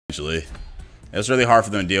Actually, it was really hard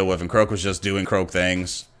for them to deal with, and Croak was just doing Croak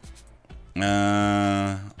things.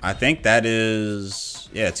 I think that is,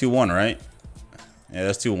 yeah, 2-1, right? Yeah,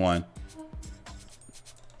 that's 2-1.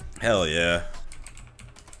 Hell yeah.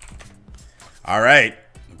 All right,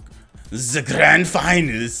 the grand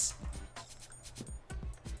finals.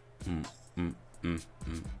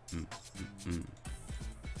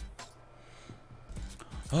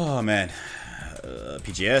 Oh man,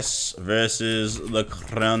 PJS versus the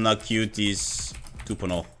Cuties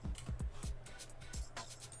 2.0.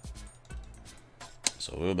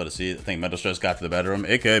 So we're about to see. I think Metal Stress got to the bedroom.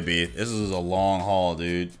 It could be. This is a long haul,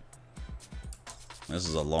 dude. This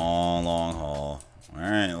is a long haul. All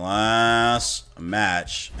right, last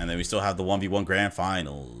match, and then we still have the 1v1 grand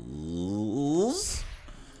finals.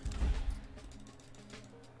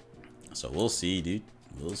 So we'll see, dude.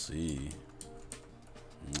 We'll see.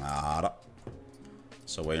 Nada.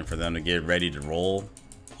 So waiting for them to get ready to roll.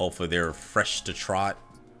 Hopefully they're fresh to trot.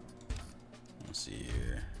 Let's see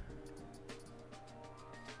here.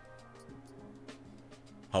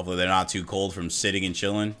 Hopefully they're not too cold from sitting and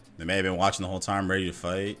chilling. They may have been watching the whole time, ready to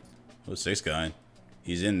fight. Who's 6 gun?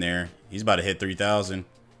 He's in there. He's about to hit 3,000.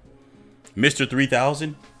 Mr.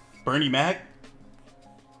 3,000? Bernie Mac?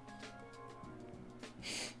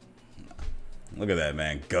 Look at that,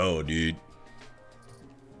 man. Go, dude.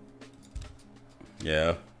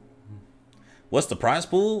 Yeah. What's the prize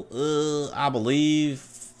pool? I believe.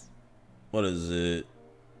 What is it?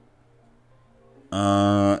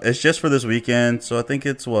 It's just for this weekend, so I think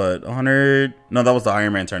it's what, 100? No, that was the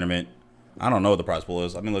Iron Man tournament. I don't know what the prize pool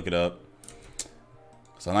is. Let me look it up.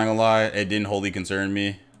 So I'm not gonna lie, it didn't wholly concern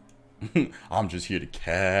me. I'm just here to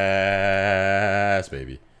cast,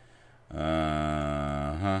 baby. What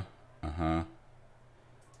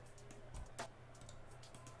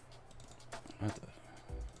the?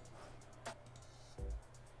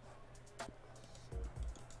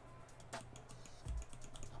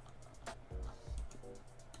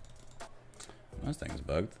 This thing's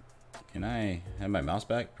bugged. Can I have my mouse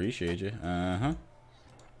back? Appreciate you. Thank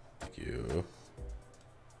you.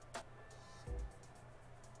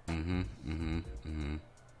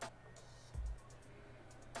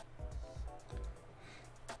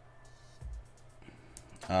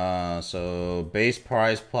 So base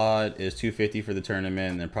prize pot is $250 for the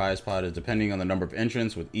tournament, and the prize pot is depending on the number of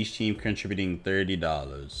entrants, with each team contributing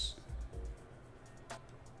 $30.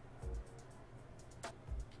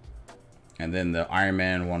 And then the Iron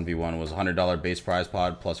Man 1v1 was $100 base prize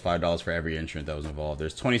pot plus $5 for every entrant that was involved.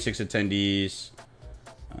 There's 26 attendees.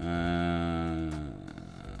 I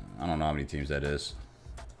don't know how many teams that is.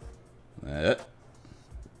 3, 4, 5,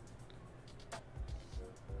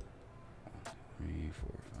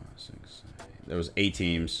 6, 7, 8. There was 8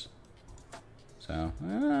 teams. So,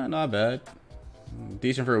 not bad.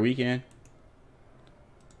 Decent for a weekend.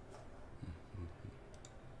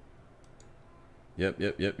 Yep.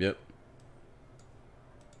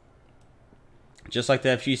 Just like the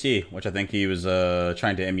FGC, which I think he was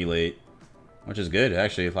trying to emulate, which is good,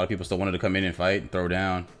 actually. A lot of people still wanted to come in and fight and throw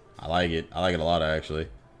down. I like it. I like it a lot, actually.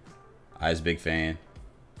 I was a big fan.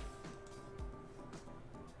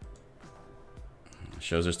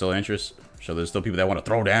 Shows there's still interest. Shows there's still people that want to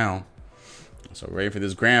throw down. So ready for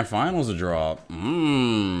this grand finals to drop.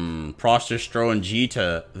 Proster, Stro, and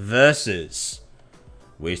Jita versus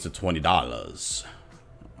wasted $20.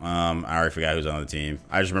 I already forgot who's on the team.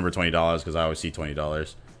 I just remember $20 because I always see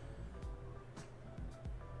 $20.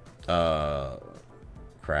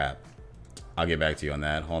 Crap. I'll get back to you on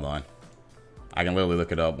that. Hold on. I can literally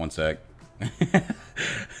look it up. One sec.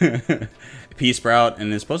 P Sprout,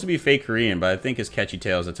 and it's supposed to be fake Korean, but I think it's Catchy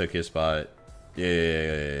Tails that took his spot.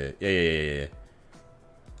 Yeah.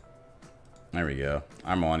 There we go.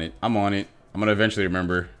 I'm on it. I'm gonna eventually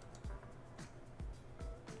remember.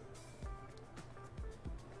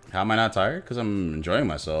 How am I not tired? Because I'm enjoying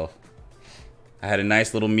myself. I had a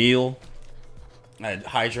nice little meal. I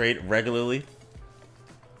hydrate regularly.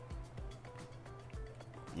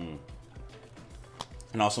 And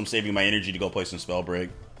also I'm saving my energy to go play some Spell Break.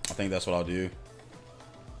 I think that's what I'll do.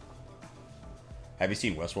 Have you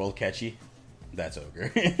seen Westworld, Catchy? That's ogre.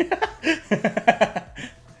 Did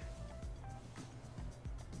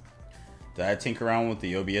I tinker around with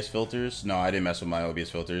the OBS filters? No, I didn't mess with my OBS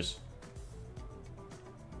filters.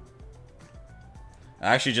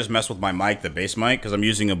 I actually just messed with my mic, the bass mic, because I'm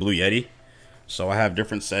using a Blue Yeti. So I have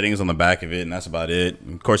different settings on the back of it, and that's about it.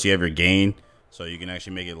 And of course, you have your gain, so you can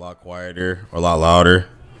actually make it a lot quieter or a lot louder,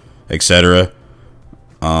 etc.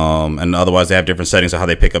 And otherwise, they have different settings on how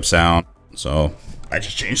they pick up sound. So I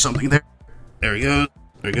just changed something there. There we go.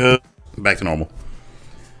 There we go. Back to normal.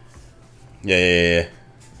 Yeah.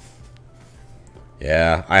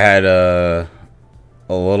 Yeah, I had a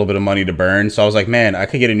little bit of money to burn, so I was like, man, I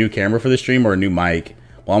could get a new camera for the stream or a new mic.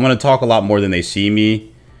 Well, I'm gonna talk a lot more than they see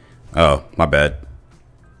me. Oh, my bad.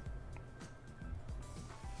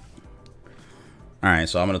 All right,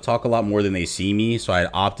 so I'm gonna talk a lot more than they see me, so I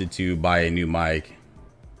opted to buy a new mic.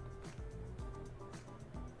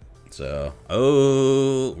 So,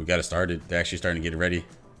 oh, we got it started. They're actually starting to get it ready.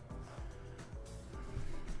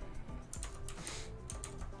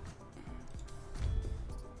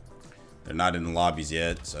 They're not in the lobbies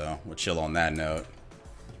yet, so we'll chill on that note.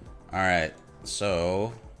 All right,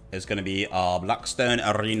 so it's gonna be Blackstone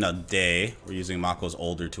Arena Day. We're using Mako's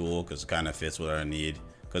older tool because it kind of fits what I need.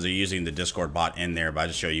 Because they're using the Discord bot in there, but I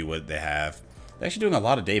just show you what they have. They're actually doing a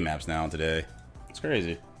lot of day maps now today. It's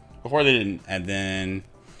crazy. Before they didn't. And then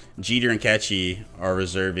Jeter and Catchy are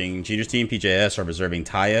reserving. Jeter's team, PJS, are reserving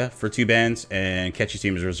Taya for 2 bands, and Catchy's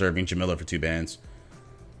team is reserving Jamila for 2 bands.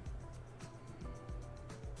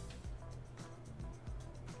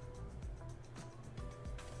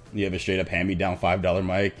 You have a straight up hand-me-down $5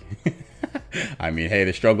 mic. I mean, hey,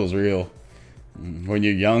 the struggle's real. When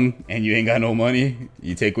you're young and you ain't got no money,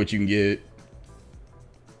 you take what you can get.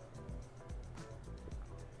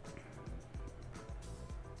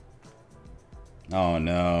 Oh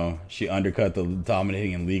no, she undercut the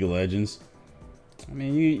dominating in League of Legends. I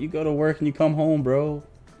mean, you go to work and you come home, bro.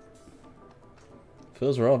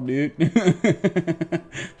 Feels rough, dude.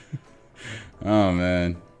 Oh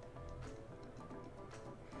man.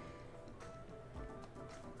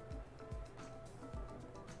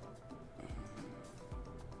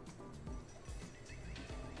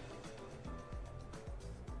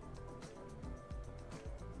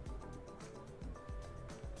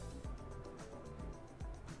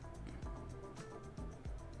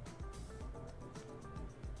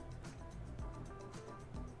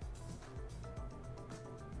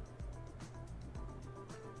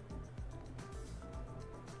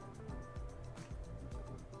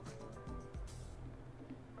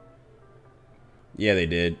 Yeah, they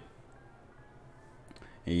did.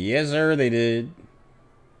 Yes, sir, they did.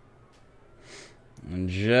 And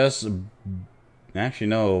just... Actually,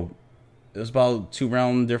 no. It was about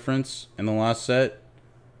 2-round difference in the last set.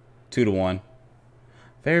 2-1.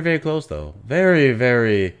 Very, very close, though. Very,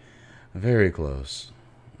 very, very close.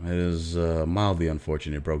 It is mildly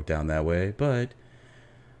unfortunate it broke down that way, but...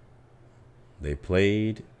 They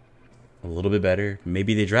played a little bit better.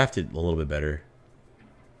 Maybe they drafted a little bit better.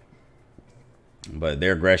 But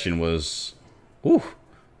their aggression was, whew,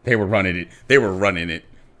 they were running it. They were running it.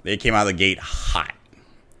 They came out of the gate hot.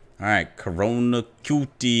 All right, Corona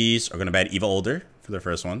Cuties are going to bat Eva Older for their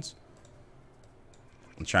first ones.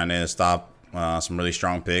 I'm trying to stop some really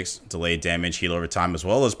strong picks, delay damage, heal over time, as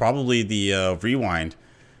well as probably the rewind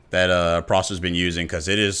that Prosper's been using, because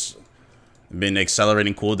it has been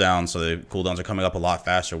accelerating cooldowns, so the cooldowns are coming up a lot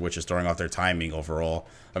faster, which is throwing off their timing overall.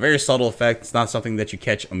 A very subtle effect. It's not something that you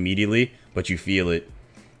catch immediately, but you feel it.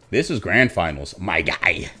 This is grand finals, my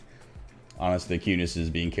guy. Honestly, Cuteness is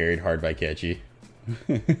being carried hard by Catchy.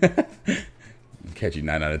 Catchy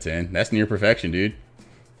 9 out of 10. That's near perfection, dude.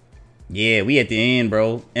 Yeah, we at the end,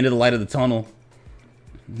 bro. End of the light of the tunnel.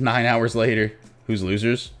 9 hours later. Who's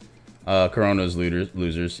losers? Corona's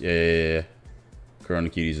losers. Yeah. Corona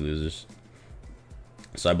Cuties losers.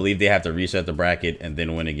 So I believe they have to reset the bracket and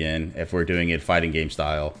then win again if we're doing it fighting game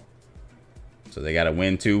style. So they got to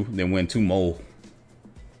win 2, then win 2 more.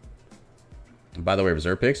 By the way,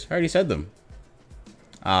 reserve picks, I already said them.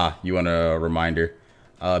 Ah, you want a reminder.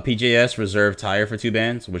 PJS reserved Tire for 2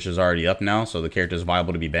 bans, which is already up now, so the character is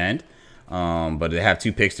viable to be banned. But they have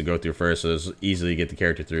 2 picks to go through first, so it's easily get the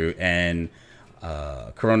character through. And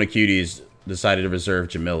Corona Cuties decided to reserve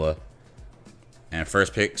Jamila. And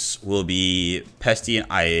first picks will be Pesty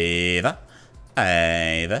and Ava.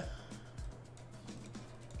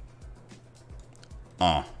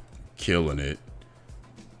 Oh, killing it.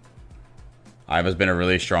 Iva's been a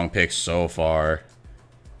really strong pick so far.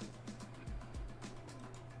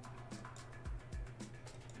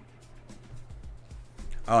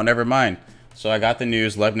 Oh, never mind. So I got the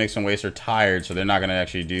news. Levnix and Waste are tired, so they're not going to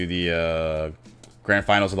actually do the grand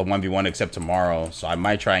finals of the 1v1 except tomorrow. So I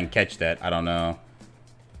might try and catch that. I don't know.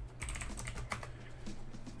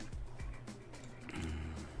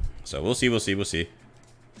 So we'll see, we'll see, we'll see.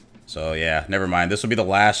 So yeah, never mind. This will be the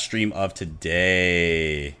last stream of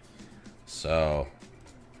today. So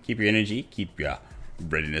keep your energy, keep your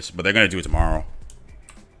readiness. But they're going to do it tomorrow.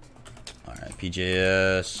 All right,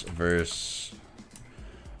 PJS versus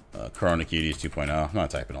Corona Cuties 2.0. I'm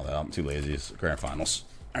not typing all that. I'm too lazy. It's grand finals.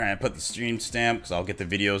 All right, put the stream stamp because I'll get the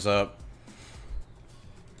videos up.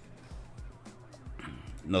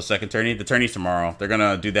 No second tourney. The tourney's tomorrow. They're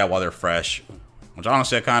gonna do that while they're fresh, which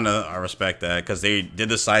honestly I respect that because they did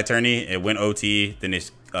the side tourney. It went OT. Then they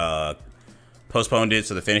postponed it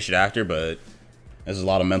so they finished it after. But this is a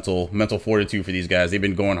lot of mental fortitude for these guys. They've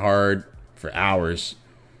been going hard for hours,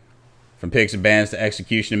 from picks and bans to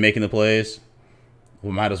execution and making the plays.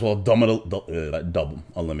 We might as well double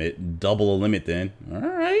a limit then. All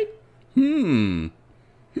right. Yeah.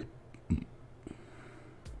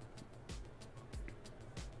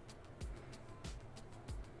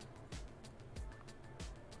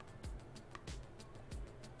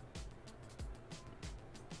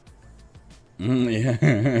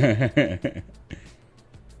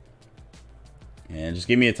 Yeah, just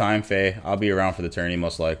give me a time, Faye. I'll be around for the tourney,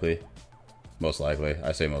 most likely. Most likely.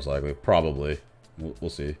 I say most likely. Probably. We'll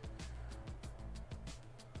see.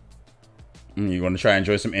 You want to try and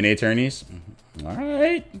enjoy some NA tourneys?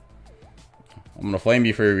 Alright. I'm going to flame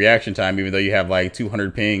you for your reaction time, even though you have like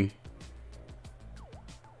 200 ping.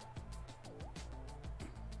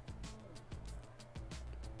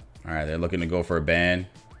 Alright, they're looking to go for a ban.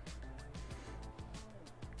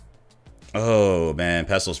 Oh, man.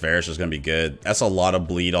 Pestil's Varish is going to be good. That's a lot of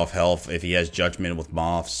bleed off health if he has Judgment with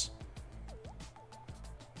Moths.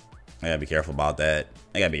 I gotta be careful about that.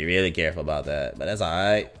 I gotta be really careful about that. But that's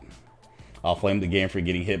alright. I'll flame the game for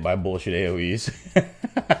getting hit by bullshit AoEs.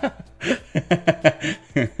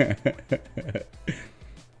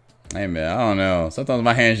 Hey, man. I don't know. Sometimes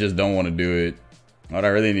my hands just don't want to do it. What I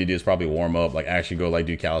really need to do is probably warm up. Like, actually go, like,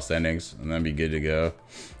 do calisthenics. And then be good to go.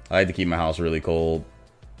 I like to keep my house really cold.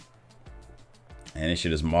 And this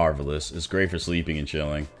shit is marvelous. It's great for sleeping and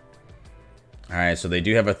chilling. Alright, so they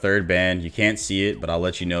do have a third ban. You can't see it, but I'll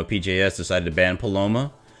let you know. PJS decided to ban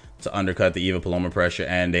Paloma to undercut the Eva Paloma pressure,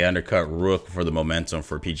 and they undercut Rook for the momentum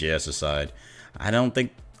for PJS's side. I don't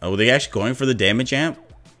think... Oh, were they actually going for the damage amp?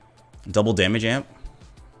 Double damage amp?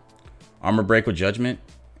 Armor break with Judgment?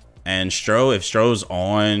 And Stro, if Stro's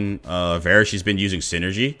on Varish, he's been using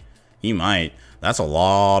Synergy. He might. That's a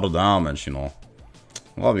lot of damage, you know.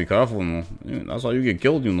 Well, be careful, you know. That's how you get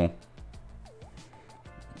killed, you know.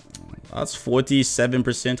 That's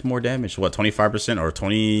 47% more damage. What, 25% or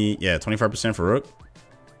 20? Yeah, 25% for Rook.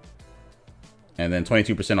 And then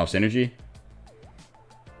 22% off Synergy.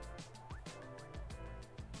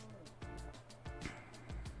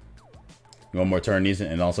 You want more tourneys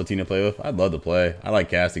and also team to play with? I'd love to play. I like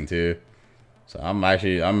casting too. So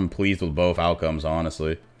I'm pleased with both outcomes,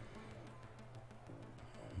 honestly.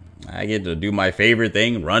 I get to do my favorite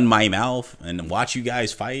thing, run my mouth, and watch you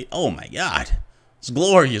guys fight. Oh my god. It's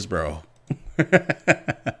glorious, bro.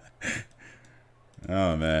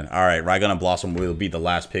 Oh, man. All right, Raigun and Blossom will be the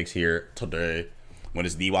last picks here today. When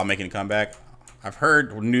is Niwa making a comeback? I've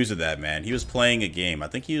heard news of that, man. He was playing a game. I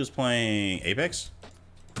think he was playing Apex.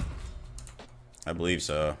 I believe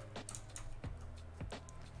so.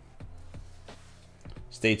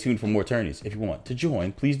 Stay tuned for more tourneys. If you want to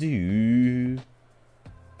join, please do.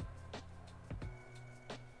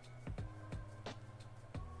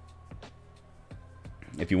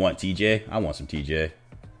 If you want TJ, I want some TJ.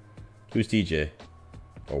 Who's TJ?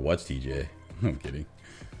 Or what's TJ? I'm kidding.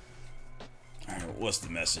 Alright, what's the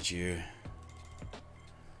message here?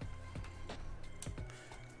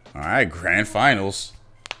 Alright, grand finals.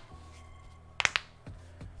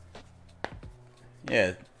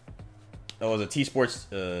 Yeah. That was a T-Sports,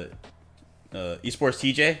 Esports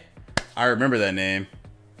TJ. I remember that name.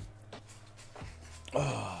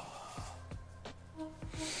 Oh.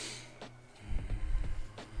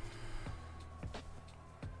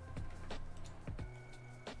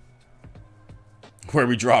 Where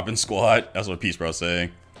we dropping squad? That's what Peace Bro's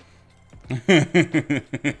saying.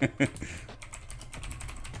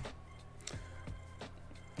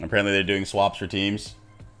 Apparently they're doing swaps for teams.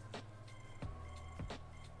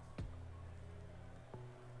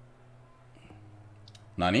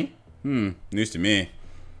 Nani? News to me.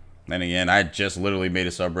 Then again, I just literally made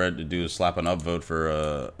a subreddit to do a slap and upvote for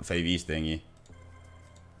a Favies thingy.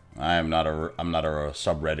 I'm not a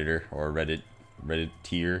subredditor or a Reddit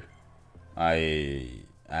tier. I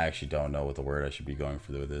actually don't know what the word I should be going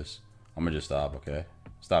for with this. I'm gonna just stop, okay?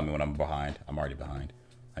 Stop me when I'm behind. I'm already behind.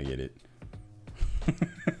 I get it.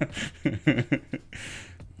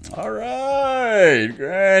 Alright,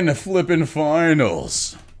 grand flipping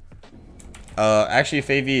finals. Actually,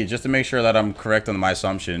 FAV, just to make sure that I'm correct on my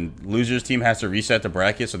assumption, loser's team has to reset the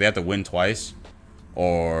bracket, so they have to win twice.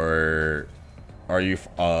 Or are you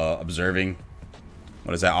observing?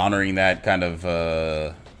 What is that? Honoring that kind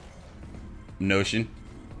of notion?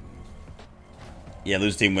 Yeah,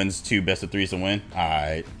 loser team wins 2 best of 3s to win.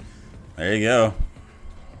 Alright. There you go.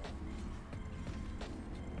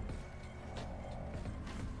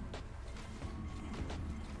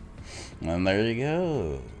 And there you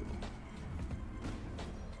go.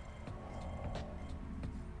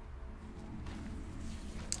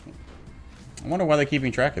 I wonder why they're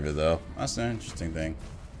keeping track of it, though. That's an interesting thing.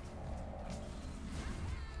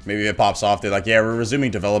 Maybe it pops off. They're like, yeah, we're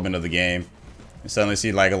resuming development of the game. And suddenly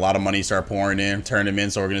see, like, a lot of money start pouring in.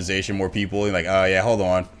 Tournaments, organization, more people. And like, oh, yeah, hold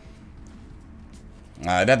on.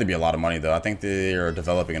 It'd have to be a lot of money, though. I think they are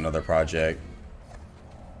developing another project.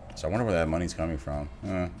 So I wonder where that money's coming from.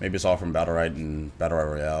 Maybe it's all from Battlerite and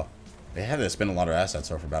Battlerite Royale. They had to spend a lot of assets,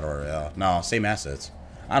 though, for Battlerite Royale. No, same assets.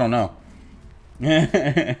 I don't know.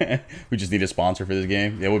 We just need a sponsor for this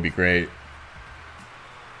game. That would be great.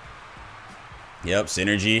 Yep,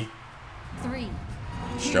 synergy. 3.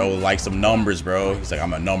 Stro likes some numbers, bro. He's like,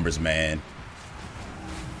 I'm a numbers man.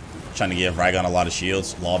 Trying to give Rygon a lot of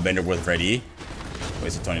shields. Lawbender with Red E.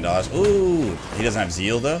 Wasted $20. Ooh, he doesn't have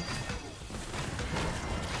Zeal, though.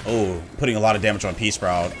 Oh, putting a lot of damage on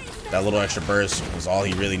P-Sprout. That little extra burst was all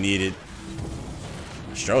he really needed.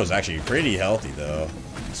 Stro is actually pretty healthy, though.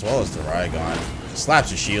 As well as the Rygon. Slaps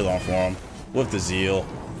his shield on for him with the Zeal.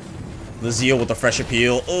 The Zeal with the fresh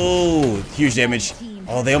appeal. Oh, huge damage.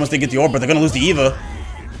 Oh, they almost didn't get the orb, but they're going to lose the Eva.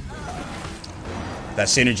 That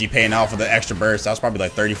synergy paying out for the extra burst. That was probably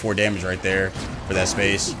like 34 damage right there for that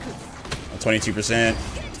space. 22%.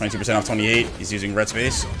 22% off 28. He's using red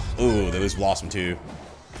space. Ooh, they lose Blossom too.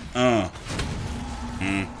 Yeah.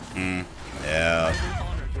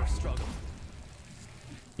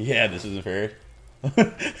 Yeah, this isn't fair.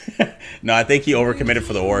 No, I think he overcommitted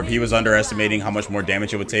for the orb. He was underestimating how much more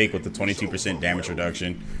damage it would take with the 22% damage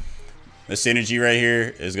reduction. The synergy right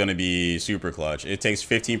here is going to be super clutch. It takes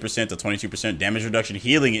 15% to 22% damage reduction,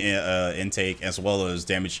 healing intake, as well as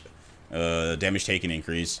damage taken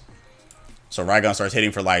increase. So Rygon starts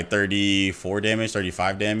hitting for like 34 damage,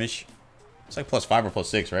 35 damage. It's like +5 or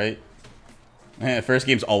 +6, right? First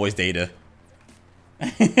game's always data.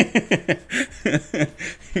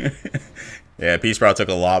 Yeah, P-Sprout took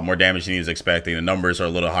a lot more damage than he was expecting. The numbers are a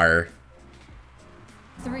little higher.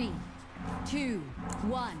 3, 2,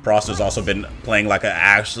 1. Frost has also been playing like an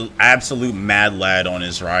absolute mad lad on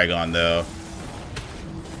his Rygon, though.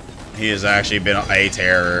 He has actually been a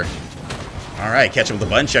terror. All right, catch him with a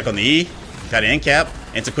button check on the E. Got an end cap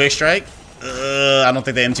into quick strike. I don't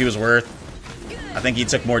think the M2 was worth. I think he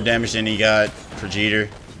took more damage than he got for Jeter.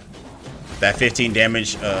 That 15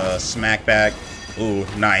 damage smack back. Ooh,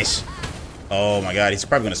 nice. Oh my god, he's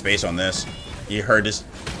probably going to space on this. He heard this.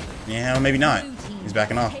 Yeah, maybe not. He's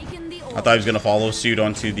backing off. I thought he was going to follow suit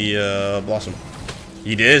onto the Blossom.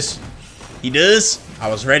 He does. He does. I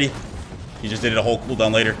was ready. He just did it a whole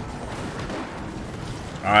cooldown later.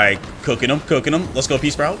 Alright, cooking him, cooking him. Let's go,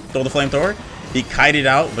 P-Sprout. Throw the flamethrower. He kited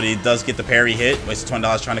out, but he does get the parry hit. Wasted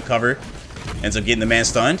 $20 trying to cover. Ends up getting the man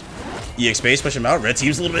stunned. EX space, push him out. Red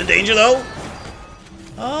team's a little bit in danger, though.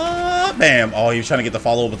 Bam. Oh, he was trying to get the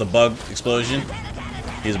follow-up with the bug explosion.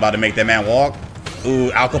 He was about to make that man walk.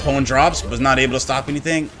 Ooh, Al Capone drops, was not able to stop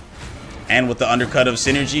anything. And with the undercut of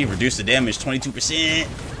synergy, reduce the damage 22%.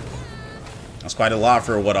 That's quite a lot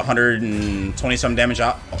for, what, 120-some damage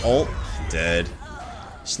ult? Dead.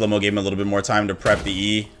 Slow-mo gave him a little bit more time to prep the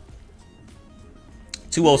E.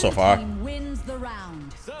 2-0 so far.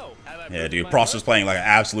 Yeah, dude, Prost is playing like an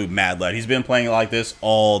absolute mad lad. He's been playing like this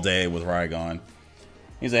all day with Rygon.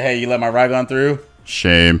 He's like, hey, you let my Rygon through?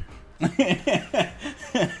 Shame.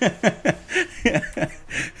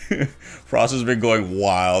 Frost has been going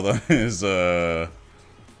wild on his Rygon,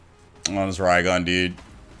 dude.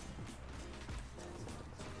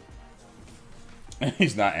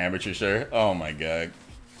 He's not amateur, sure. Oh my god.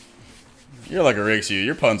 You're like a Rixie.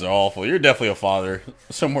 Your puns are awful. You're definitely a father.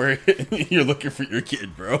 Somewhere you're looking for your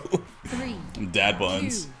kid, bro. 3, Dad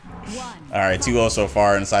puns. 2, 1. Alright, 2-0 so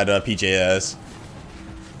far inside PJS.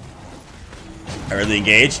 Early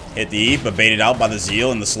engage. Hit the E, but baited out by the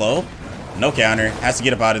Zeal and the slow. No counter. Has to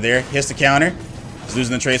get up out of there. Hits the counter. He's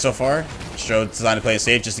losing the trade so far. Stro designed to play it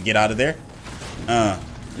safe just to get out of there.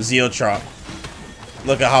 Zeal chop.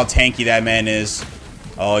 Look at how tanky that man is.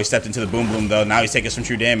 Oh, he stepped into the boom boom, though. Now he's taking some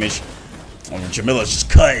true damage. Oh, Jamila's just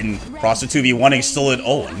cutting. Frost 2v1ing still at,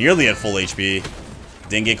 oh, nearly at full HP.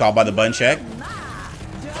 Didn't get caught by the button check.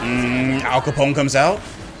 Al Capone comes out.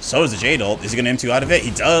 So is the Jade ult. Is he going to M2 out of it?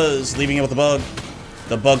 He does, leaving it with the bug.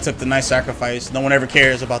 The bug took the nice sacrifice. No one ever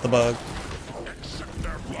cares about the bug.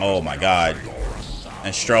 Oh my god.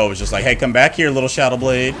 And Stro was just like, hey, come back here, little Shadow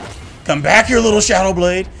Blade. Come back here, little Shadow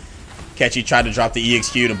Blade. Catchy tried to drop the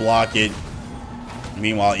EXQ to block it.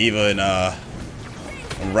 Meanwhile, Eva and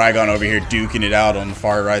Rygon over here duking it out on the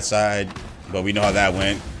far right side. But we know how that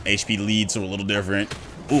went. HP leads are a little different.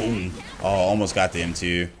 Ooh. Oh, almost got the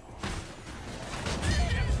M2.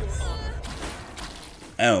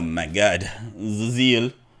 Oh my god.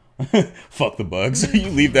 Zeal. Fuck the bugs. You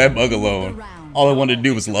leave that bug alone. All I wanted to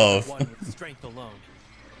do was love. Strength alone.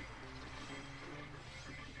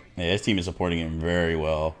 Yeah, his team is supporting him very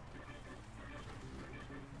well.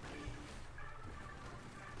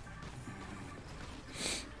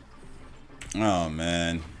 Oh,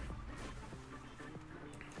 man.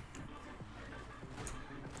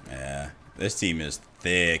 Yeah, this team is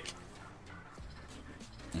thick.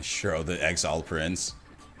 Sure, the Exile Prince.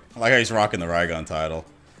 I like how he's rocking the Raygun title.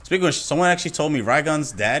 Speaking of which, someone actually told me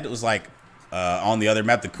Raygun's dad was like on the other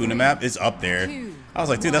map, the Kuna map, is up there. I was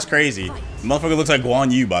like, dude, that's crazy. The motherfucker looks like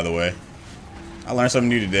Guan Yu, by the way. I learned something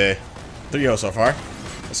new today. 3-0 so far.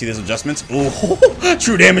 Let's see these adjustments. Ooh,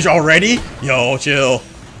 true damage already? Yo, chill.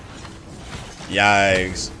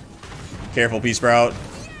 Yikes. Careful, P-Sprout.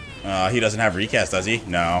 He doesn't have recast, does he?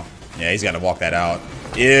 No. Yeah, he's got to walk that out.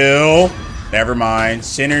 Ew. Never mind.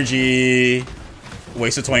 Synergy.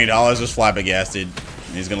 Wasted $20. Was flabbergasted.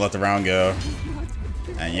 He's going to let the round go.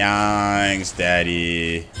 And yikes,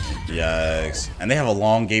 daddy. Yikes. And they have a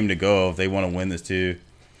long game to go if they want to win this, too.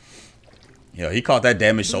 Yo, he caught that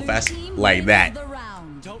damage so fast. Like that.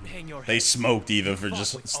 They smoked Eva for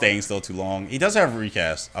just staying still too long. He does have a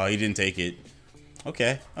recast. Oh, he didn't take it.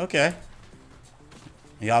 Okay, okay.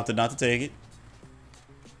 He opted not to take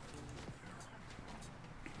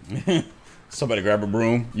it. Somebody grab a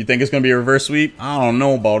broom. You think it's going to be a reverse sweep? I don't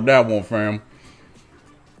know about that one, fam.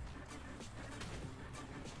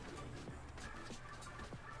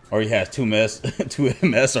 Or he has 2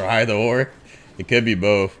 MS or either or. It could be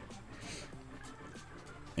both.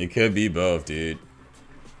 It could be both, dude.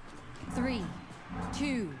 3,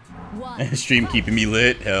 2, 1. Stream keeping me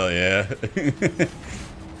lit. Hell yeah.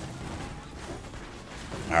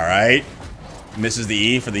 Alright. Misses the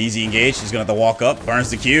E for the easy engage. He's going to have to walk up. Burns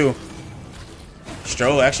the Q.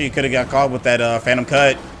 Stro actually could have got caught with that Phantom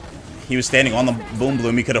Cut. He was standing on the Boom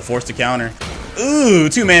Bloom. He could have forced a counter. Ooh,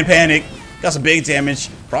 2-man panic. Got some big damage.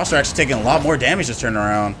 Froster actually taking a lot more damage this turn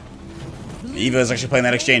around. Eva is actually playing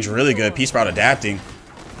that exchange really good. P-Sprout adapting.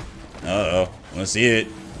 Uh-oh. Let's see it.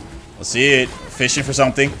 Let's see it. Fishing for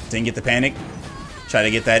something. Didn't get the panic. Try to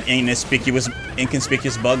get that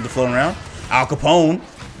inconspicuous bug to float around. Al Capone.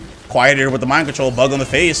 Quieter with the mind control. Bug on the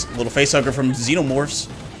face. A little face hugger from Xenomorphs.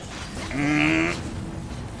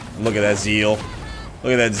 Look at that zeal.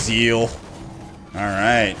 Look at that zeal.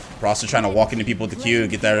 Alright. Froster trying to walk into people with the Q.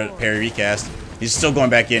 Get that parry recast. He's still going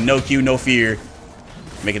back in. No Q, no fear.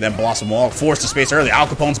 Making that Blossom Wall. Forced to space early. Al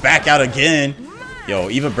Capone's back out again.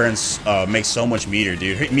 Yo, Eva burns makes so much meter,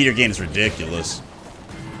 dude. Her meter gain is ridiculous.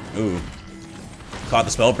 Ooh. Caught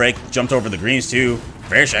the spell break. Jumped over the greens, too.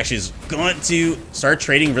 Varish actually is going to start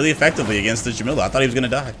trading really effectively against the Jamila. I thought he was going to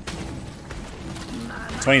die.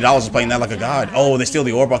 $20 is playing that like a god. Oh, they steal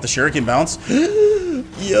the orb off the Shuriken bounce.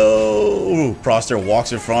 Yo. Froster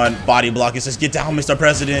walks in front. Body block. It says, get down, Mr.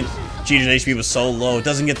 President. Cheater's HP was so low.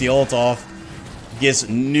 Doesn't get the ult off. Gets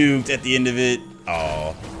nuked at the end of it.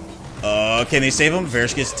 Oh. Can they save him?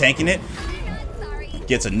 Varish gets tanking it.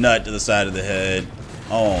 Gets a nut to the side of the head.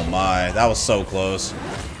 Oh my, that was so close.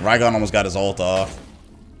 Raygun almost got his ult off.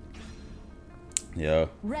 Yo.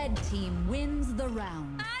 Red team wins the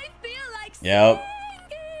round. I feel like yep.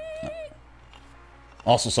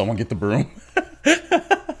 Also, someone get the broom.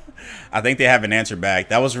 I think they have an answer back.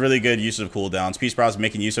 That was really good use of cooldowns. P-Sprout's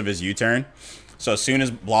making use of his U-turn. So as soon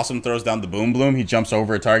as Blossom throws down the Boom Bloom, he jumps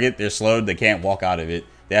over a target. They're slowed. They can't walk out of it.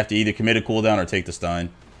 They have to either commit a cooldown or take the stun.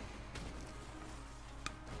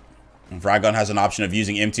 Raygun has an option of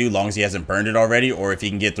using M2 as long as he hasn't burned it already, or if he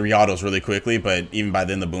can get 3 autos really quickly, but even by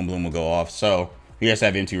then the Boom Bloom will go off. So he has to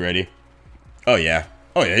have M2 ready. Oh yeah.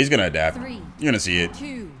 Oh yeah, he's gonna adapt. You're gonna see it.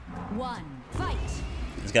 2, 1, fight.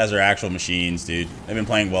 These guys are actual machines, dude. They've been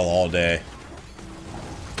playing well all day.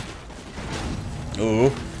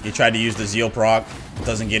 Ooh, he tried to use the Zeal proc.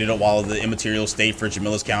 Doesn't get it while the immaterial state for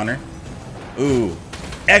Jamila's counter. Ooh,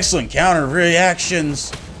 excellent counter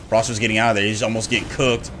reactions. Froster's getting out of there. He's almost getting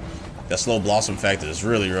cooked. That slow Blossom effect is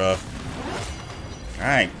really rough.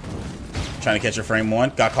 Alright. Trying to catch her frame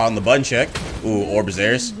 1. Got caught in the button check. Ooh, orb is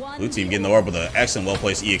theirs. Blue team getting the orb with an excellent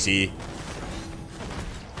well-placed EXE.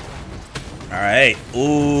 Alright.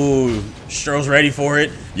 Ooh. Stro's ready for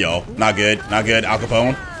it. Yo, not good. Not good. Al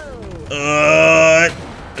Capone.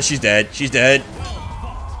 She's dead. She's dead.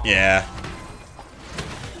 Yeah.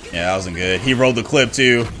 Yeah, that wasn't good. He rolled the clip,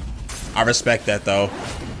 too. I respect that, though.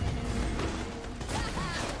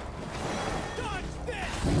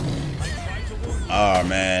 Oh,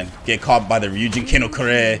 man. Get caught by the Ryujin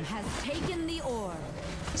Kinokure.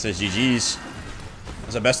 It says GG's.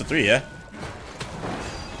 It's a best of 3, yeah?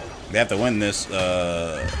 They have to win this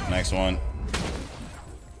next one.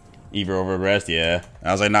 Eva over rest, yeah.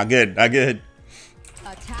 I was like, not good, not good.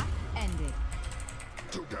 Attack ended.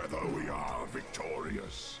 Together we are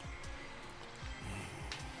victorious.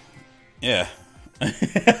 Yeah.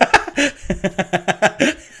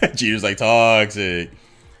 Cheater's like toxic.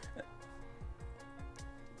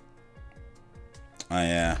 Oh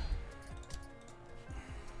yeah.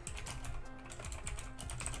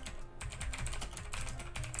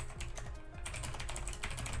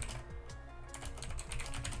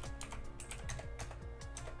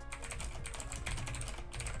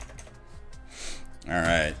 All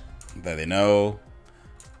right. That they know.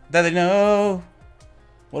 That they know.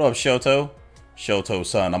 What up, Shoto? Shoto,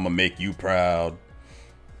 son, I'm gonna make you proud.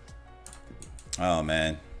 Oh,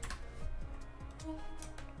 man.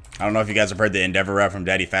 I don't know if you guys have heard the Endeavor rap from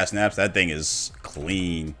Daddy Fast Naps. That thing is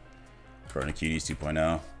clean. Corona Cuties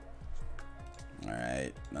 2.0.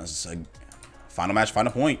 Alright. That's a final match,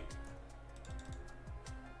 final point.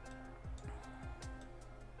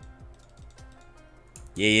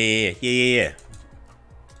 Yeah.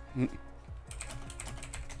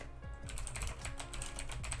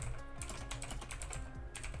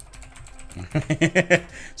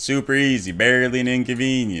 Super easy, barely an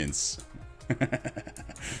inconvenience.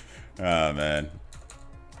 Oh man,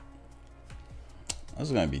 this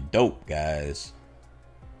is gonna be dope, guys.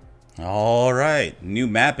 All right, new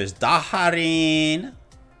map is Daharin,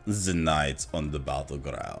 the Knights on the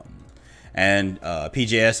Battleground, and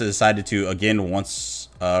PJS has decided to again once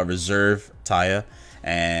reserve Taya,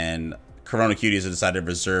 and Corona Cuties has decided to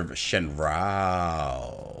reserve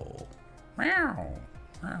Shenrao. Meow.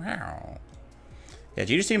 Yeah,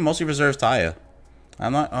 Cheater's team mostly reserves Taya.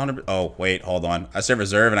 I'm not 100. Oh, wait, hold on. I said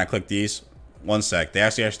reserve and I clicked these. One sec. They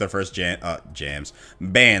actually their first jams.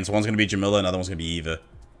 Bans. One's going to be Jamila, another one's going to be Eva.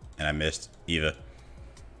 And I missed Eva.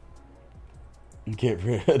 Get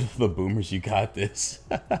rid of the boomers. You got this.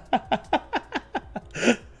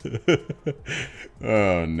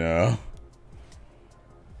 Oh, no.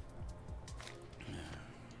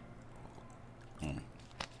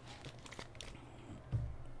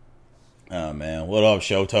 Oh man, what up,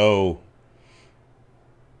 Shoto?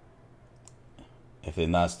 If they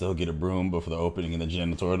not still get a broom before the opening in the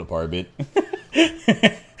janitorial department.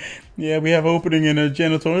 Yeah, we have opening in a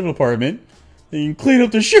janitorial department. You can clean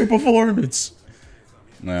up the shit performance.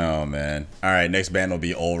 Oh man. Alright, next ban will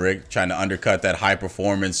be Ulrich, trying to undercut that high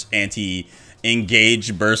performance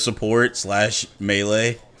anti-engage burst support /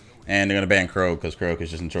 melee. And they're gonna ban Croak because Croak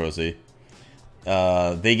is just atrocity.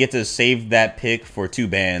 They get to save that pick for 2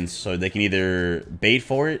 bans, so they can either bait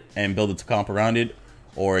for it and build a comp around it,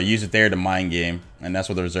 or use it there to mind game, and that's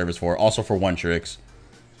what the reserve is for. Also for 1 tricks,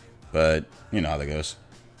 but you know how that goes.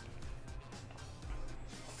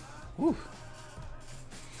 Whew.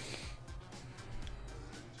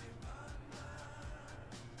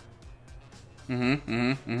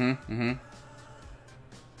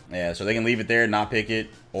 Yeah, so they can leave it there, not pick it,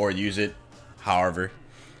 or use it, however.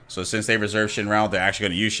 So since they reserved Shinrao, they're actually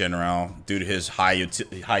going to use Shinrao due to his high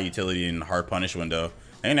utility and hard punish window.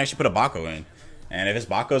 They can actually put a Bako in. And if his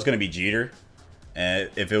Bako is going to be Jeter, and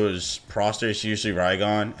if it was Proster, it's usually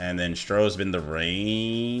Raigon. And then Stroh's been the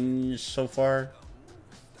range so far.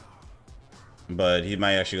 But he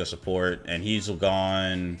might actually go support. And he's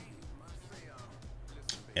gone...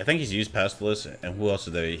 I think he's used Pestilence. And who else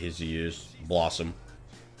did he's used? Blossom.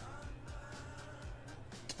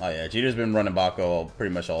 Oh yeah, Jeter's been running Bako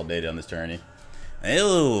pretty much all day on this tourney.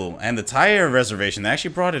 Ew, and the tire reservation, they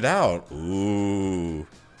actually brought it out. Ooh,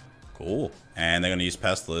 cool. And they're gonna use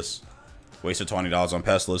Pestilence. Wasted $20 on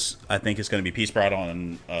Pestilence. I think it's gonna be Peace Sprout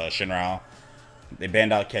on Shinrao. They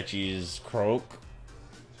banned out Ketchy's Croak.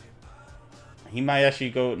 He might actually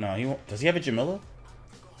go. No, he won't. Does he have a Jamila?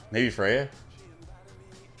 Maybe Freya.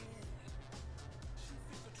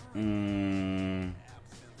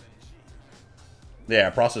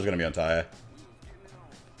 Yeah, Proster's gonna be on Taya.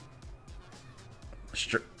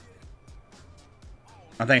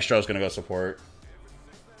 I think Stroh's gonna go support.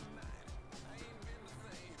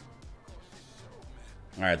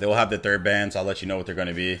 Alright, they will have the 3rd ban, so I'll let you know what they're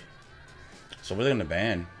gonna be. So what are they gonna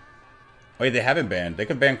ban? Wait, they haven't banned. They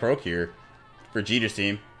could ban Croak here for Jeter's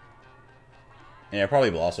team. Yeah,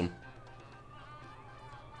 probably Blossom.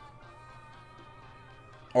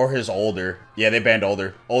 Or his older. Yeah, they banned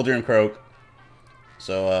older. Older and Croak.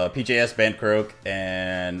 So PJS banned Croak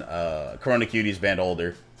and Corona Cuties banned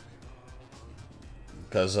older.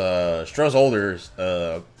 Because Stroh's older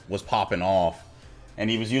was popping off. And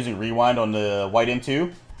he was using Rewind on the White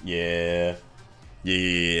M2. Yeah.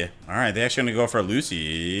 Yeah. Alright, they're actually going to go for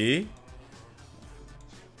Lucy.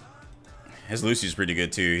 His Lucy's pretty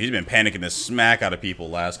good too. He's been panicking the smack out of people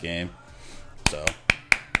last game. So,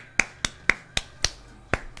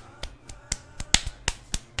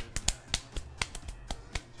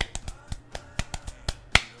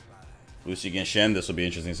 Lucy against Shen. This will be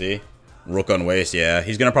interesting to see. Rook on waist. Yeah,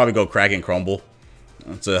 he's gonna probably go crack and crumble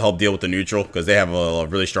to help deal with the neutral because they have a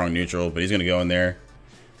really strong neutral. But he's gonna go in there.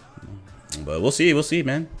 But we'll see. We'll see,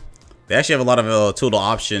 man. They actually have a lot of tool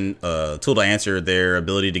to answer their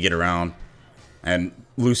ability to get around. And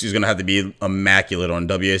Lucy's gonna have to be immaculate on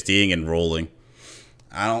WSDing and rolling.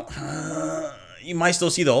 I don't. You might still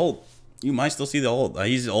see the ult. You might still see the ult.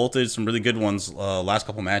 He's ulted some really good ones last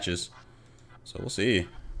couple matches. So we'll see.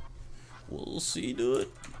 We'll see, dude.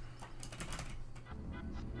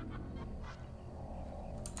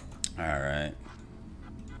 Alright.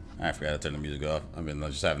 I forgot to turn the music off. I've been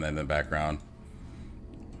just having that in the background.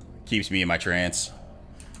 Keeps me in my trance.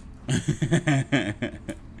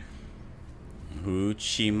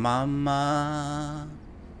 Hoochie mama.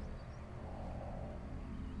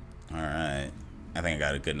 Alright. I think I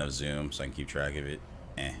got a good enough zoom so I can keep track of it.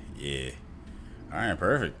 Yeah. Alright,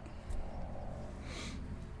 perfect.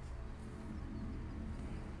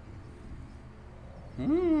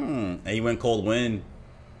 Hey, you went cold wind.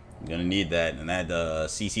 I'm gonna need that, and that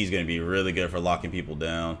CC is gonna be really good for locking people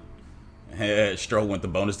down. Stroh went the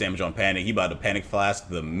bonus damage on panic. He about to panic flask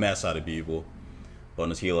the mess out of people.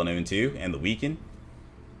 Bonus heal on him too, and the weaken.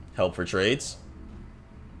 Help for trades.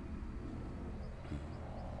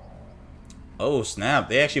 Oh snap!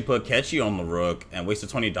 They actually put Catchy on the Rook and wasted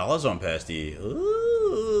 $20 on Pasty.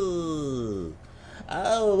 Ooh!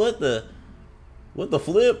 Oh, what the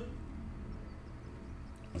flip?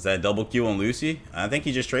 Was that double Q on Lucy? I think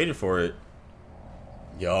he just traded for it.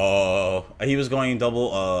 Yo, he was going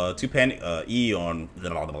double 2 panic E on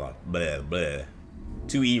blah, blah, blah, blah.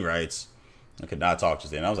 2 E rights. I could not talk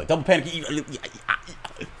just then. I was like double panic E.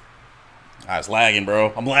 I was lagging,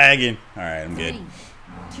 bro. I'm lagging. All right, I'm good.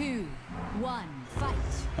 3, 2, 1, fight.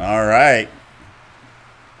 All right.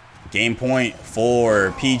 Game point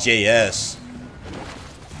for PJS.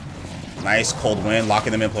 Nice cold wind,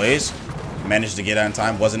 locking them in place. Managed to get out in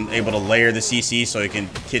time. Wasn't able to layer the CC so he can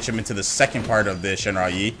catch him into the second part of the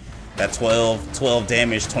Shenra Yi. That 12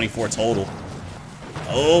 damage, 24 total.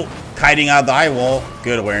 Oh, kiting out the eye wall.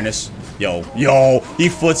 Good awareness. Yo, he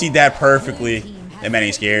footsied that perfecly. That man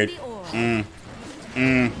ain't scared.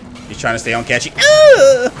 He's trying to stay on Catchy.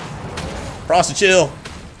 Froster chill.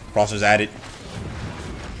 Froster's at it.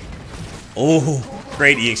 Oh,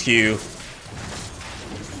 great EXQ.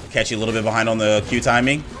 Catchy a little bit behind on the Q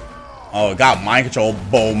timing. Oh, got mind control.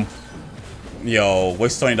 Boom. Yo,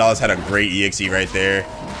 wasted $20. Had a great EXE right there.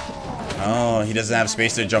 Oh, he doesn't have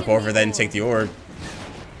space to jump over that and take the orb.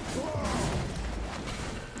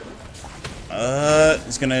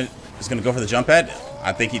 It's gonna go for the jump pad.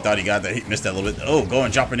 I think he thought he got that. He missed that a little bit. Oh,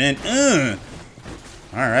 going jumping in.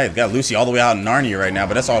 All right, got Lucy all the way out in Narnia right now,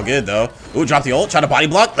 but that's all good though. Ooh, drop the ult. Try to body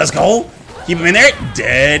block. Let's go. Keep him in there.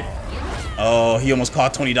 Dead. Oh, he almost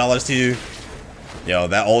caught $20 too. Yo,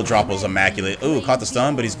 that ult drop was immaculate. Ooh, caught the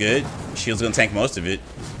stun, but he's good. Shield's gonna tank most of it.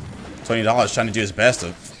 $20 trying to do his best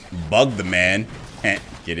to bug the man.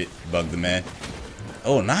 Get it? Bug the man.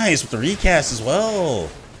 Oh, nice with the recast as well.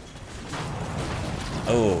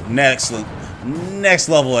 Oh, next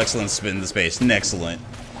level excellent spin in the space. Excellent.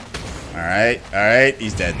 All right.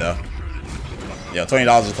 He's dead though. Yo,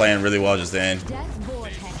 $20 is playing really well just then.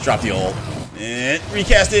 Drop the ult.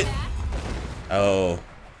 Recast it. Oh.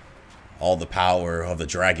 All the power of the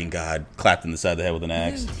Dragon God clapped in the side of the head with an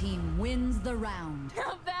axe. Blue team wins the round.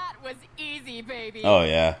 That was easy, baby. Oh,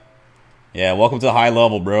 yeah. Yeah, welcome to high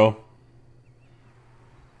level, bro.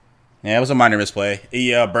 Yeah, it was a minor misplay.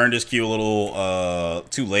 He burned his Q a little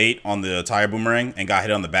too late on the tire boomerang and got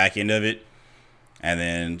hit on the back end of it. And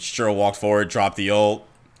then Stroh walked forward, dropped the ult.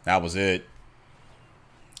 That was it.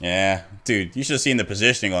 Yeah, dude, you should have seen the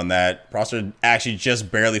positioning on that. Prosser actually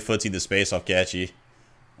just barely footsied the space off Catchy.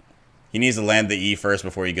 He needs to land the E first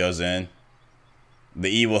before he goes in. The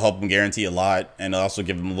E will help him guarantee a lot and also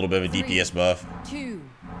give him a little bit of a DPS buff. 2,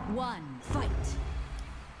 1, fight.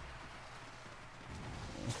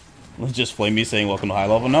 Let's just flame me saying welcome to high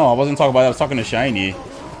level. No, I wasn't talking about that. I was talking to Shiny.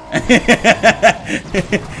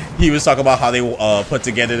 He was talking about how they put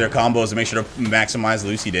together their combos to make sure to maximize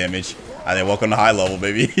Lucy damage. I think welcome to high level,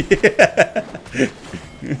 baby.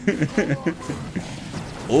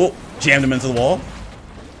 Oh, jammed him into the wall.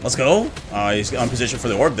 Let's go. He's on position for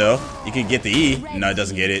the orb, though. You can get the E. No, it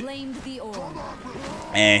doesn't get it.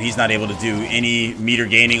 And he's not able to do any meter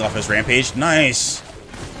gaining off his rampage. Nice.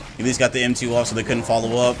 At least got the M2 off so they couldn't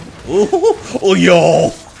follow up. Ooh, oh, yo.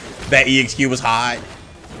 That EXQ was hot.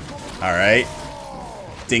 All right.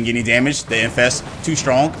 Didn't get any damage. The infest too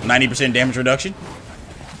strong. 90% damage reduction.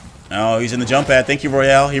 Oh, he's in the jump pad. Thank you,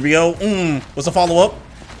 Royale. Here we go. What's the follow-up?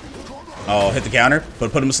 Oh, hit the counter.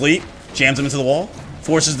 Put him asleep. Jams him into the wall.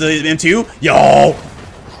 Forces the M2. Yo!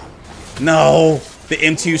 No! The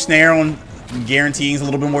M2 snare on guaranteeing a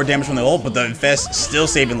little bit more damage from the ult, but the infest still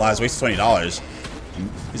saving lives. Wasted $20.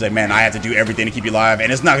 He's like, man, I have to do everything to keep you alive,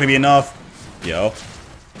 and it's not going to be enough. Yo.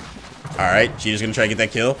 Alright, Cheetah's going to try to get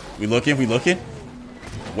that kill. We looking?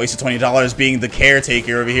 Wasted $20 being the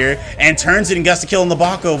caretaker over here, and turns it and gets the kill on the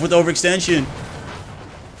Bako with overextension.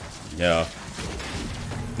 Yo.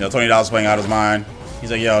 Yo, $20 playing out of his mind.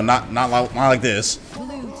 He's like, yo, not like this.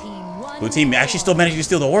 Blue team actually still managed to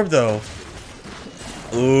steal the orb, though.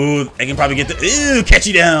 Ooh, they can probably get the... Ooh, catch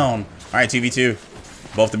you down. All right, 2v2.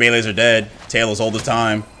 Both the melees are dead. Tail is old as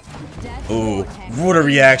time. Ooh, what a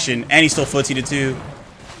reaction. And he's still footsied too.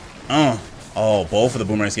 Oh, both of the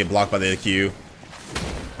boomerangs get blocked by the Q.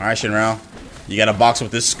 All right, Shinrao. You got to box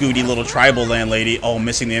with this scooty little tribal landlady. Oh,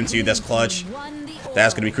 missing the M2. That's clutch.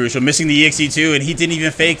 That's going to be crucial. Missing the EXE too, and he didn't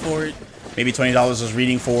even fake for it. Maybe $20 was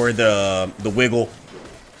reading for the wiggle.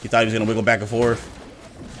 He thought he was going to wiggle back and forth.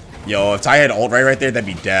 Yo, if Ty had ult right there, that'd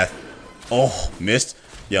be death. Oh, missed.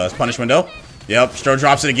 Yo, it's punish window. Yep, Stro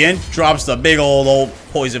drops it again. Drops the big old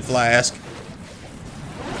poison flask.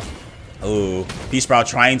 Oh, P-Sprout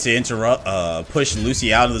trying to interrupt, push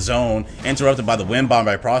Lucy out of the zone. Interrupted by the wind bomb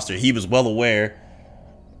by Proster. He was well aware.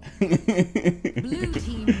 Blue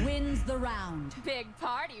team wins the round. Big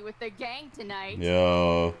party with the gang tonight.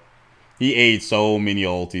 Yo, he ate so many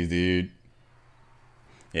ultis, dude.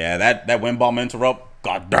 Yeah, that wind bomb interrupt.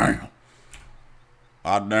 God damn.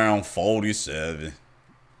 God damn, 47.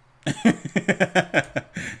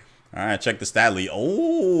 Alright, check the stat lead.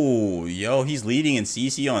 Oh, yo, he's leading in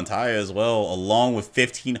CC on Taya as well, along with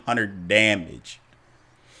 1,500 damage.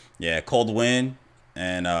 Yeah, cold wind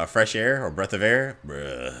and fresh air or breath of air.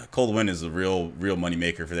 Bruh. Cold wind is a real money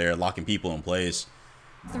maker for there, locking people in place.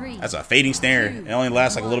 That's a fading snare. It only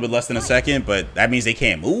lasts like a little bit less than a second, but that means they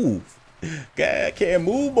can't move. God, can't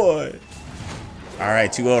move, boy.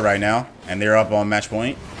 Alright, 2-0 right now, and they're up on match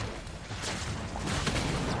point.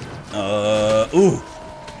 Ooh.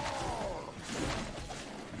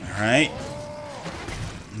 Alright.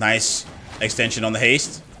 Nice extension on the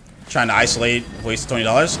haste. Trying to isolate, wasted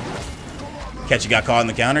 $20. Catchy got caught in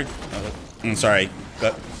the counter. I'm sorry.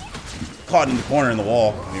 Got caught in the corner in the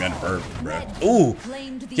wall. Ooh.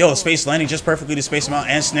 Yo, space landing just perfectly to space him out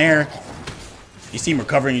and snare. These team are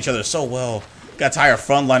covering each other so well. Got Tyre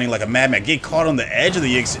front lining like a madman. Get caught on the edge of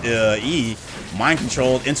the E. Mind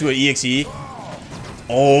controlled into an EXE.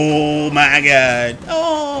 Oh my god.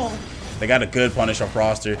 Oh. They got a good punish on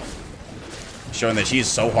Proster. Showing that she's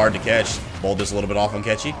so hard to catch. Bold this a little bit off on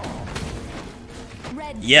Catchy.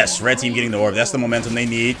 Yes, red team getting the orb. That's the momentum they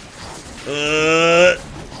need.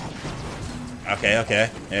 Okay.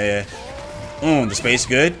 Yeah. The space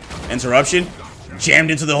good. Interruption.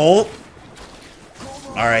 Jammed into the hole.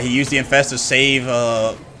 Alright, he used the infest to save,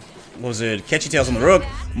 what was it? Catchy Tails on the Rook.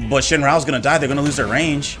 But Shinrao's gonna die. They're gonna lose their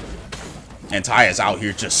range. And Ty is out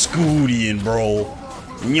here just scootying, bro.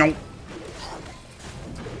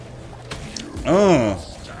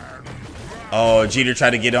 Oh, Jeter tried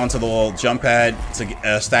to get onto the little jump pad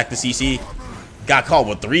to stack the CC. Got caught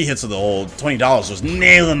with 3 hits of the ult. $20 was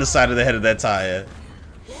nailing the side of the head of that Ty.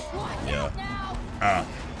 Yeah.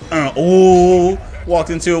 Oh, walked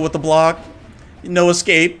into it with the block. No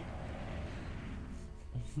escape.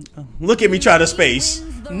 Look at me try to space.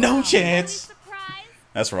 No chance.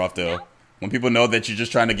 That's rough, though. When people know that you're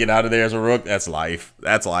just trying to get out of there as a rook, that's life.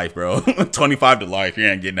 That's life, bro. 25 to life. You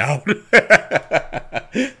ain't getting out.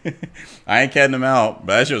 I ain't catting him out,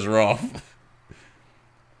 but that shit was rough.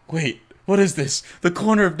 Wait, what is this? The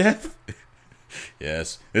corner of death?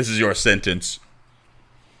 Yes, this is your sentence.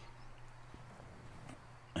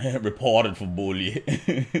 Reported for bully.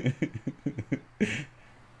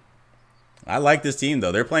 I like this team,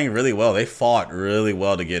 though. They're playing really well. They fought really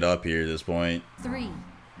well to get up here at this point. 3,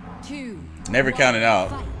 2. Never counted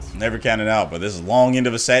out. Never counted out. But this is a long end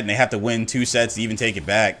of a set, and they have to win 2 sets to even take it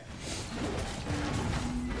back.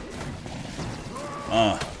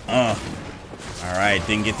 Alright,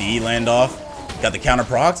 didn't get the E land off. Got the counter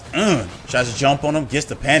procs. Tries to jump on him. Gets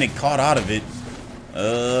the panic. Caught out of it.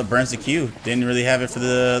 Burns the Q. Didn't really have it for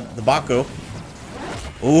the Bako.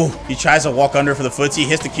 Ooh, he tries to walk under for the footsie.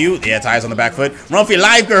 Hits the Q. Yeah, Ty's on the back foot. Run for your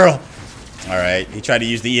life, girl. Alright, he tried to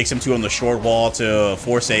use the EXM2 on the short wall to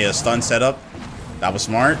force a stun setup. That was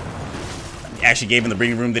smart. He actually gave him the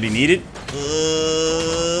breathing room that he needed.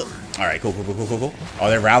 Alright, cool. Oh,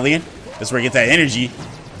 they're rallying. This is where he gets that energy.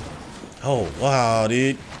 Oh, wow,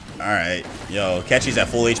 dude. Alright. Yo, Catchy's at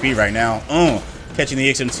full HP right now. Catching the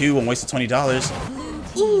EXM2 and wasted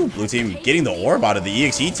 $20. Ooh, blue team getting the orb out of the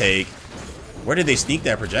EXE take. Where did they sneak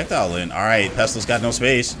that projectile in? Alright, Pestil's got no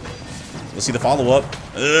space. Let's see the follow-up.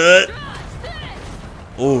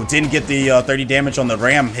 Oh, didn't get the 30 damage on the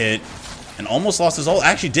ram hit. And almost lost his ult.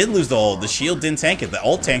 Actually did lose the ult. The shield didn't tank it. The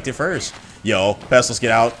ult tanked it first. Yo, Pestles, get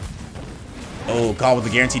out. Oh, God, with the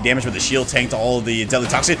guaranteed damage, but the shield tanked all of the deadly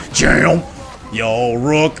toxin. Jam! Yo,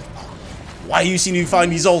 Rook. Why you seem to be finding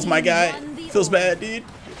these ults, my guy? Feels bad, dude.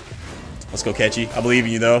 Let's go, Catchy. I believe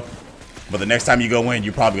in you, though. But the next time you go in,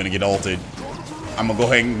 you're probably going to get ulted. I'm going to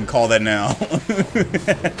go ahead and call that now.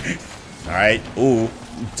 Alright. Ooh.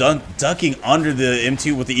 Ducking under the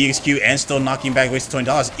M2 with the EXQ and still knocking back, wasting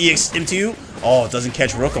 $20. EX M2. Oh, it doesn't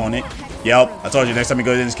catch Rook on it. Yep. I told you, next time he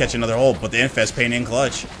goes in, he's catch another ult. But the Infest paying in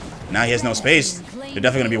clutch. Now he has no space. They're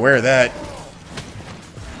definitely going to be aware of that.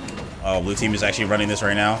 Oh, blue team is actually running this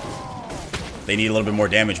right now. They need a little bit more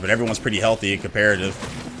damage, but everyone's pretty healthy in comparative.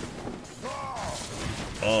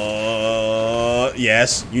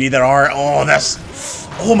 Yes. You need that R. Oh, that's...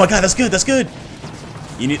 Oh my God, that's good. That's good.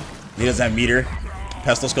 You need... He doesn't have meter.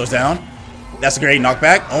 Pestos goes down. That's a great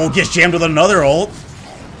knockback. Oh, gets jammed with another ult.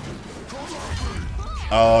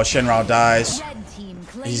 Oh, Shenrao dies.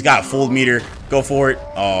 He's got full meter. Go for it.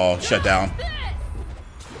 Oh, shut down.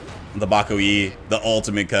 The Baku-E, the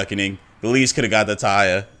ultimate cuckening. The least could have got the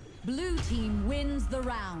Taya. Blue team wins the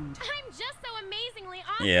round. I'm just so amazingly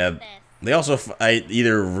awesome Yeah, at this. they also fight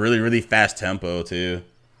either really fast tempo too.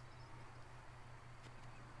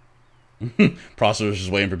 Processor's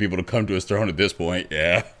just waiting for people to come to his throne at this point.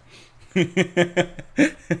 Yeah.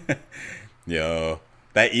 Yo,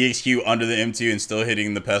 that EXQ under the M2 and still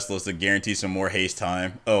hitting the Pestilence to guarantee some more haste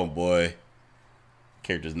time. Oh boy.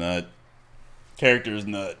 Character's nut. Character's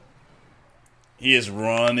nut. He is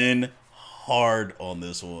running hard on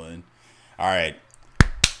this one. Alright.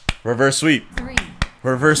 Reverse sweep. 3,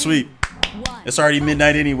 Reverse sweep. 1. It's already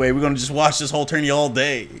midnight anyway. We're going to just watch this whole tourney all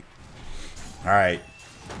day. Alright.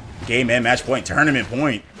 Game and match point. Tournament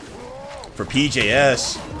point for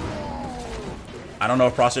PJS. I don't know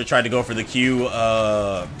if Processor tried to go for the Q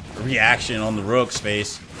reaction on the Rook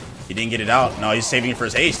space. He didn't get it out. No, he's saving it for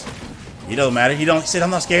his haste. He doesn't matter. He said,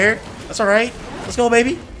 I'm not scared. That's alright. Let's go,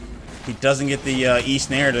 baby. He doesn't get the E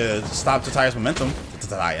snare to stop Tataya's momentum.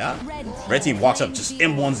 Tataya. Red team walks up, just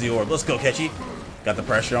M1s the orb. Let's go, Catchy. Got the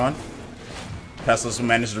pressure on. Pestilence will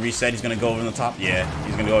manage to reset. He's going to go over the top. Yeah,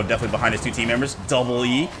 he's going to go definitely behind his two team members. Double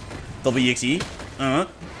E. Double EXE. He's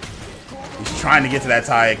trying to get to that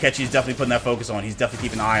tie. Catchy's definitely putting that focus on. He's definitely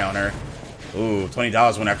keeping an eye on her. Ooh,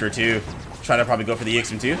 $20 went after her too. Try to probably go for the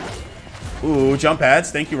EXM too. Ooh, jump pads.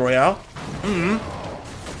 Thank you, Royale.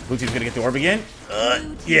 Blue team's going to get the orb again.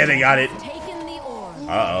 Yeah, they got it.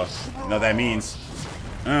 Uh-oh. You know what that means.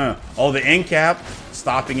 Oh, the end cap.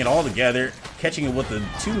 Stopping it all together. Catching it with the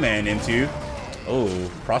two-man M2.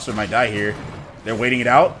 Oh, Prosper might die here. They're waiting it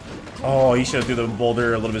out. Oh, he should have threw the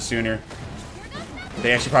boulder a little bit sooner.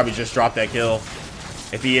 They actually probably just dropped that kill.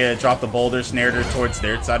 If he dropped the boulder, snared her towards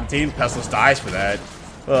their side of the team, Pestilence dies for that.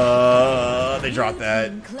 They dropped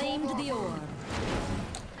that.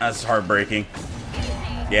 That's heartbreaking.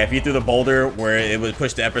 Yeah, if he threw the boulder where it would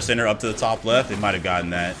push the epicenter up to the top left, it might have gotten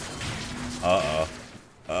that.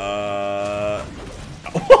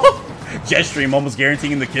 Jetstream almost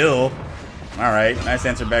guaranteeing the kill. Alright, nice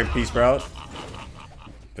answer back, Peace Sprout.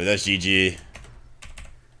 But that's GG.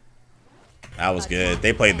 That was good.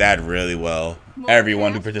 They played that really well.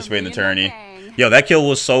 Everyone who participated in the tourney. Yo, that kill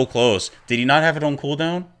was so close. Did he not have it on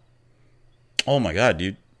cooldown? Oh my god,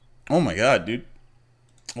 dude. Oh my god, dude.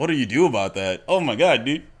 What do you do about that? Oh my god,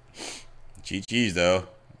 dude. GG's, though.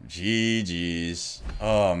 GG's.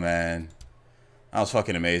 Oh, man. That was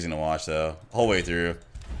fucking amazing to watch, though. Whole way through.